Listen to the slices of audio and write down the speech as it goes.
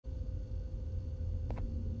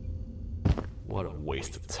What a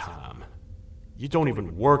waste of time. You don't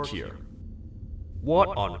even work here. What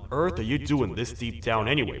on earth are you doing this deep down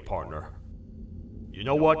anyway, partner? You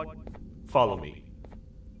know what? Follow me.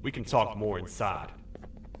 We can talk more inside.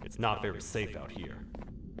 It's not very safe out here.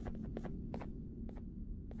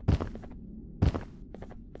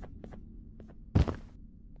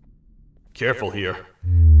 Careful here.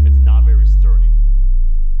 It's not very sturdy.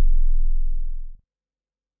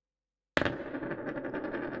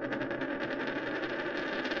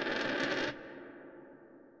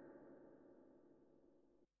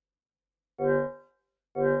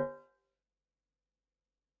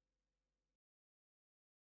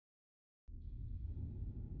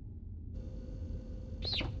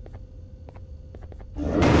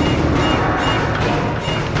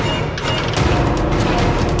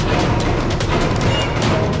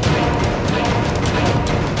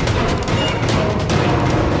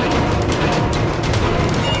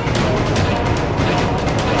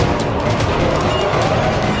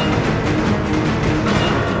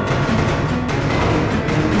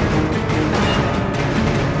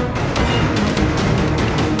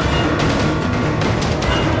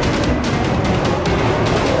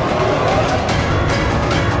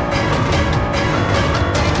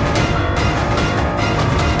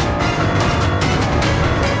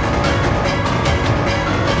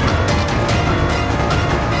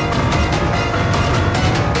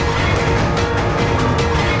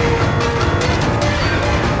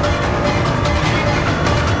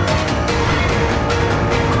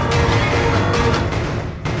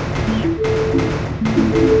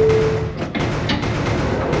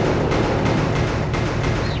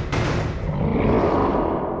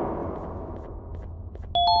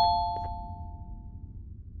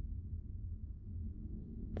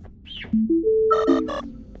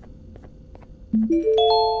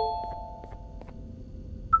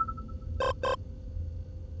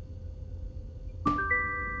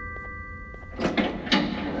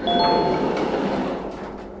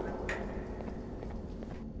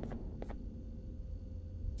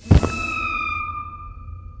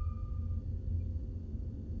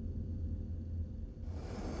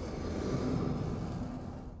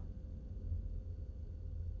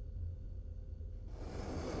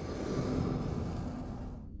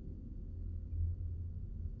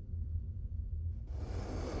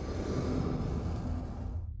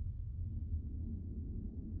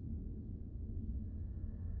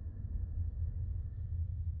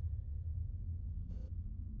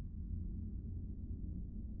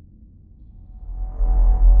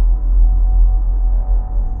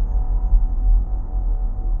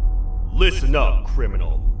 Listen up,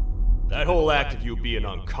 criminal. That whole act of you being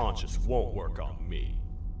unconscious won't work on me.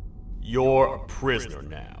 You're a prisoner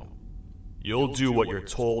now. You'll do what you're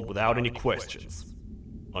told without any questions.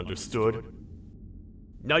 Understood?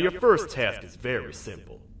 Now your first task is very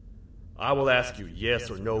simple. I will ask you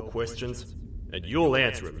yes or no questions, and you'll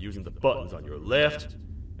answer them using the buttons on your left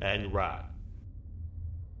and right.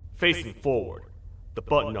 Facing forward, the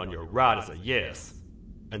button on your right is a yes,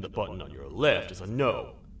 and the button on your left is a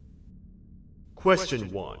no. Question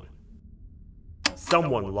 1.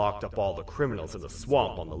 Someone locked up all the criminals in the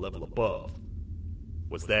swamp on the level above.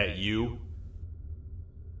 Was that you?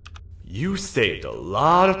 You saved a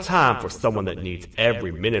lot of time for someone that needs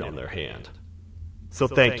every minute on their hand. So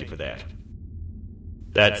thank you for that.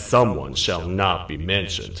 That someone shall not be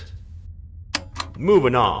mentioned.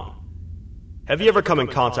 Moving on. Have you ever come in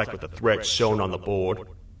contact with the threat shown on the board?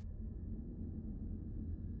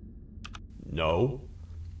 No?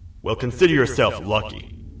 Well, consider yourself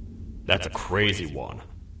lucky. That's a crazy one.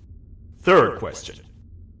 Third question.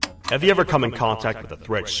 Have you ever come in contact with the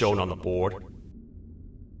threat shown on the board?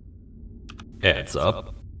 Heads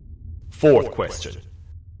up. Fourth question.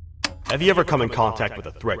 Have you ever come in contact with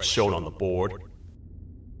the threat shown on the board?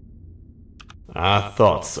 I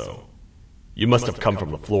thought so. You must have come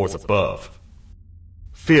from the floors above.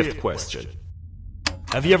 Fifth question.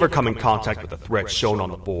 Have you ever come in contact with the threat shown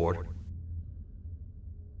on the board?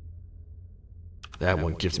 That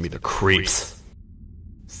one gives me the creeps.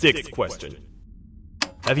 Sixth question.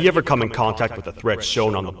 Have you ever come in contact with the threat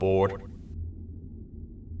shown on the board?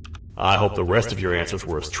 I hope the rest of your answers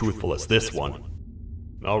were as truthful as this one.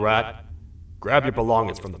 Alright, grab your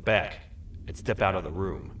belongings from the back and step out of the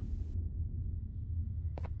room.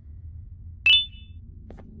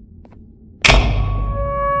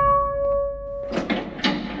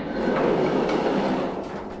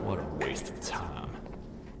 What a waste of time.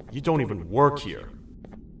 You don't even work here.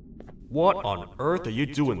 What on earth are you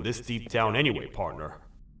doing this deep down anyway, partner?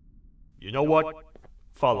 You know what?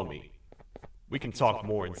 Follow me. We can talk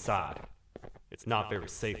more inside. It's not very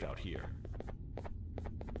safe out here.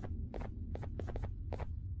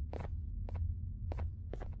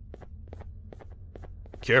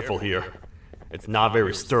 Careful here. It's not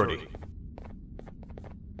very sturdy.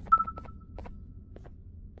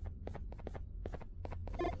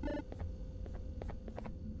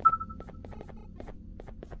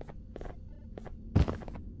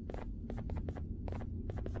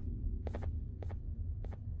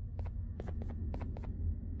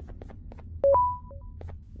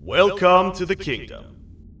 Welcome to the kingdom.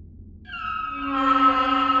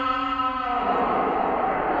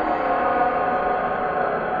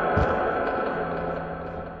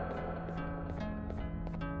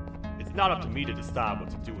 It's not up to me to decide what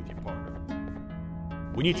to do with your partner.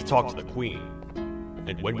 We need to talk to the queen.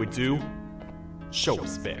 And when we do, show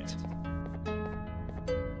respect.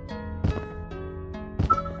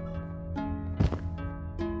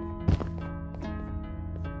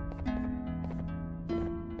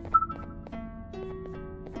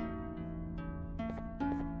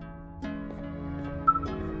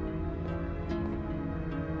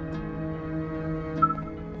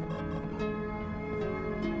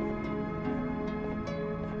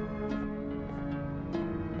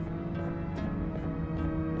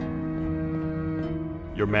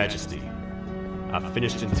 Your Majesty, I've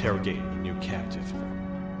finished interrogating the new captive.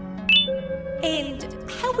 And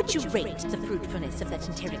how would you rate the fruitfulness of that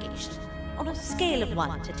interrogation? On a scale of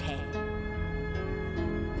 1 to 10?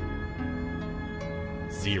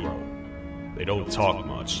 0. They don't talk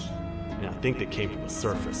much, and I think they came from the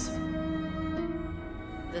surface.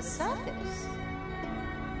 The surface?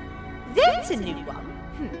 That's a new one.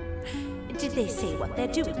 Did they say what they're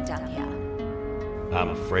doing down here? I'm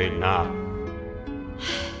afraid not.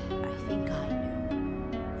 I think I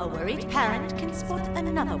know. A worried parent can spot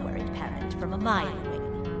another worried parent from a mile away.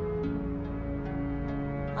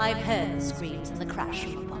 I've heard the screams and the crash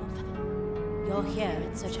from above. You're here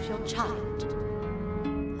in search of your child.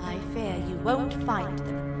 I fear you won't find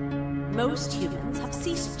them. Most humans have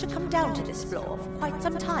ceased to come down to this floor for quite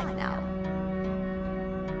some time now.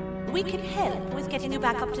 We can help with getting you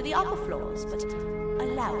back up to the upper floors, but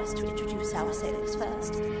allow us to introduce ourselves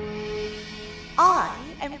first. I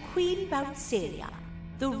am Queen Bouncelia,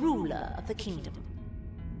 the ruler of the kingdom.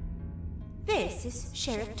 This is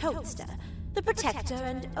Sheriff Toadster, the protector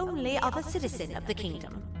and only other citizen of the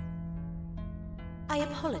kingdom. I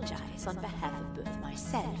apologize on behalf of both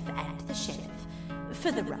myself and the sheriff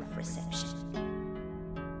for the rough reception.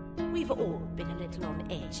 We've all been a little on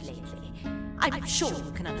edge lately. I'm sure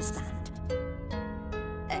you can understand.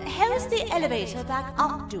 How's the elevator back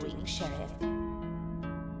up doing, Sheriff?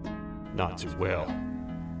 Not too well.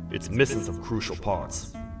 It's missing some crucial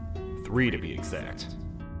parts. 3 to be exact.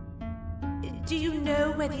 Do you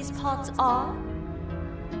know where these parts are?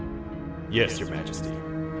 Yes, Your Majesty.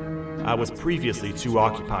 I was previously too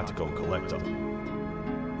occupied to go and collect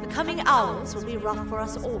them. The coming hours will be rough for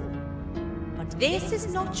us all. But this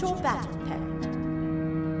is not your battle,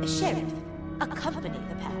 parent. Sheriff, accompany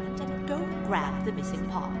the parent and go grab the missing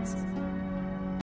parts.